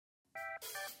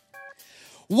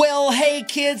Well, hey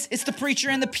kids, it's the Preacher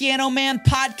and the Piano Man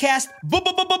podcast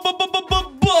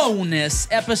bonus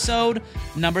episode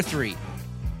number 3.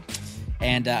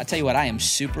 And I tell you what, I am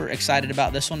super excited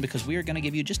about this one because we are going to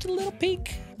give you just a little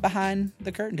peek behind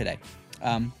the curtain today.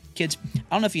 Kids, I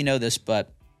don't know if you know this,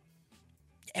 but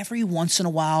every once in a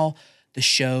while, the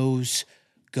shows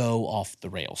go off the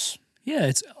rails. Yeah,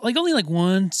 it's only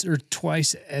once or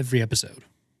twice every episode.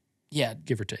 Yeah.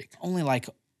 Give or take. Only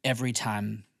every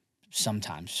time,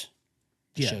 sometimes.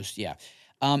 Yeah. Shows, yeah.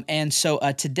 And so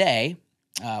today,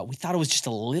 we thought it was just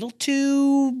a little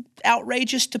too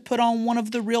outrageous to put on one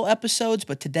of the real episodes,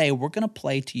 but today we're going to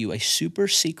play to you a super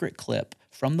secret clip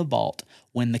from the vault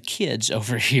when the kids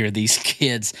over here, these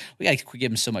kids, we got to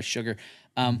give them so much sugar,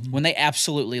 when they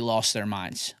absolutely lost their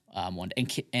minds.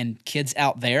 And kids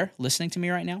out there listening to me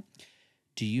right now,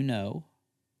 do you know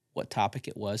what topic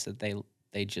it was that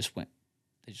they just went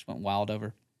wild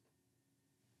over?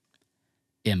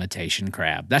 Imitation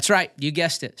crab. That's right. You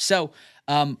guessed it. So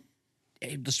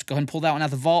let's go ahead and pull that one out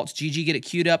of the vault. Gigi, get it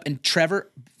queued up. And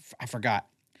Trevor, I forgot.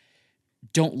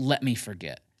 Don't let me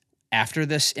forget. After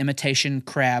this imitation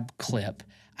crab clip,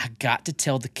 I got to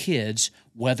tell the kids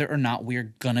whether or not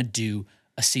we're going to do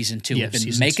a season 2. Yep, We've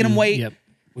been making them wait. Yep.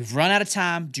 We've run out of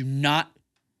time.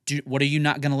 What are you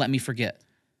not going to let me forget?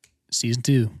 Season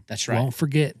 2. That's right. Won't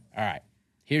forget. All right.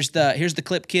 Here's the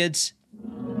clip, kids.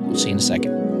 We'll see you in a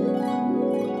second.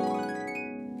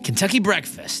 Kentucky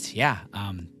breakfast. Yeah.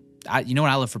 You know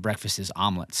what I love for breakfast is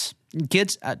omelets.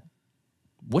 Kids,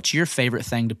 what's your favorite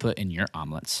thing to put in your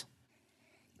omelets?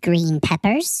 Green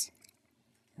peppers,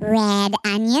 red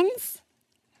onions,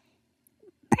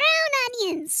 brown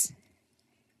onions,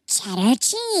 cheddar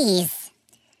cheese,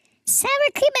 sour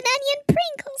cream and onion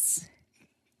Pringles,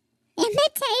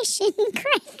 imitation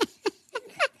crab.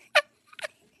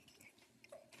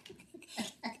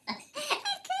 I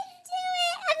couldn't do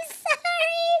it. I'm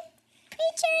sorry.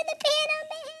 Preacher and the Piano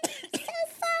Man. I'm so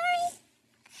sorry.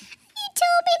 You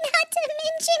told me not to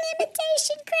mention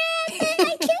imitation crab, and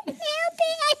I couldn't help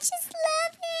it. I just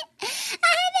love it. I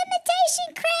have imitation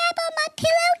crab on my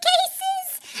pillowcases.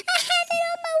 I have it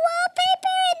on my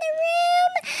wallpaper in the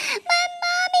room. My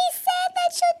mommy said that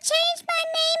she'll change my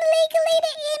name legally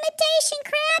to imitation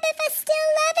crab if I still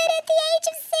love it at the age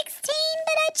of 16,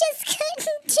 but I just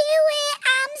couldn't do it.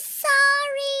 I'm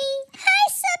sorry. I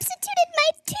substituted my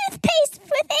toothpaste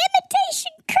with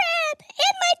imitation crab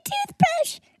and my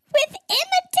toothbrush with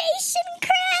imitation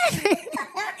crab.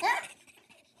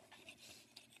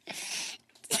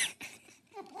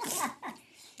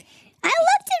 I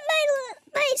looked at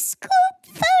my school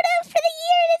photo for the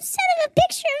year, and instead of a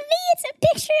picture of me, it's a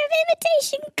picture of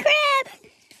imitation crab.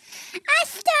 I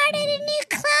started a new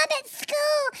club at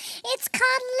school. It's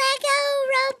called Lego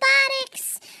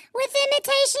Robotics with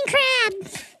imitation crab.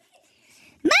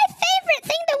 My favorite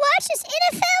thing to watch is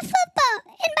NFL football.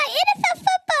 And by NFL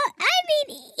football, I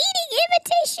mean eating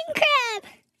imitation crab.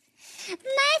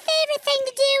 My favorite thing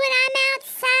to do when I'm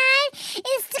outside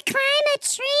is to climb a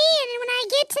tree, and when I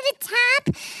get to the top,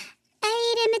 I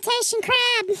eat imitation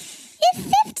crab. If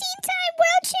 15-time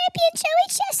world champion Joey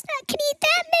Chestnut can eat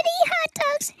that many hot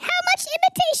dogs, how much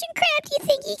imitation crab do you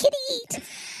think he could eat?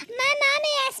 My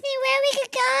mommy asked me where we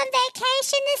could go on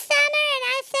vacation this summer, and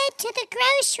I said to the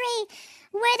grocery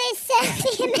where they sell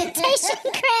the imitation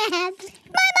crab.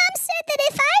 My mom said that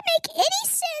if I make any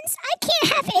sins, I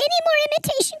can't have any more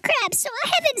imitation crab, so I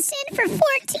haven't sinned for 14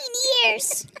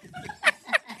 years.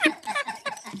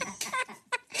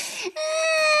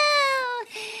 Oh,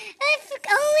 if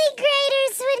only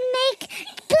graders would make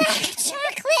black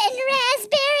chocolate and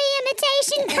raspberry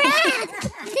imitation crab,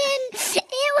 then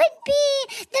it would be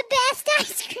the best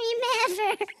ice cream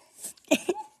ever.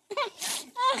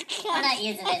 Oh, God. I'm not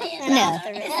using it in. No, off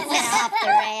the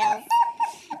rails.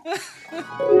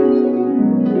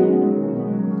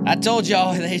 I told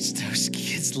y'all those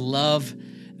kids love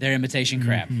their imitation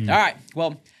crab. Mm-hmm. All right,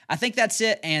 well, I think that's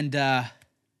it. And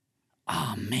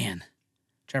oh man,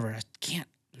 Trevor, I can't.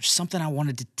 There's something I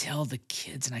wanted to tell the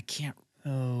kids, and I can't.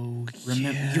 Oh,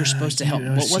 remember. yeah, You're supposed to help.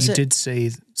 What was you it? did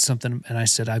say something, and I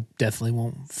said I definitely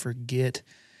won't forget.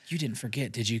 You didn't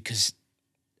forget, did you? Because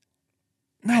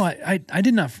no, I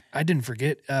did not. I didn't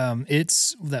forget.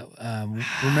 It's that.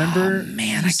 Remember? Oh,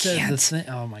 man, you I said can't. The thing,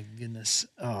 oh my goodness.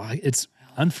 Oh, it's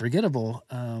unforgettable.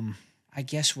 I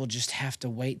guess we'll just have to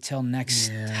wait till next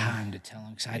time to tell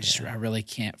them, because I really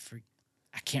can't.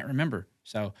 I can't remember.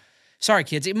 So. Sorry,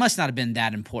 kids. It must not have been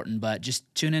that important, but just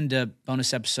tune into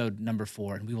bonus episode number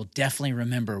 4, and we will definitely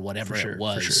remember whatever it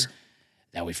was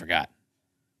that we forgot.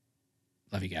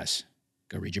 Love you guys.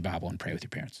 Go read your Bible and pray with your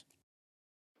parents.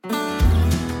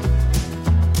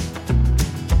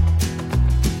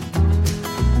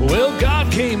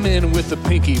 came in with a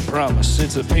pinky promise.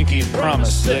 It's a pinky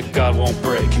promise that God won't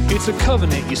break. It's a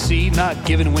covenant, you see, not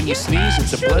given when you sneeze.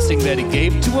 It's a blessing that he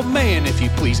gave to a man, if you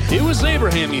please. It was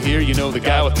Abraham, you hear, you know, the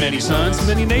guy with many sons.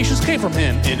 Many nations came from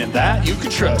him, and in that you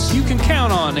can trust. You can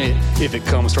count on it if it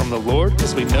comes from the Lord,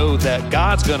 because we know that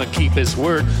God's gonna keep his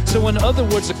word. So in other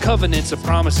words, a covenant's a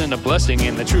promise and a blessing,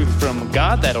 and the truth from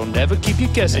God that'll never keep you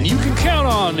guessing. You can count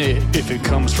on it if it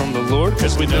comes from the Lord,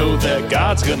 because we know that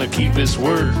God's gonna keep his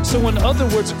word. So in other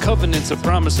words, a covenant's a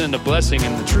promise and a blessing,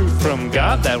 and the truth from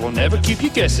God that will never keep you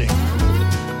guessing.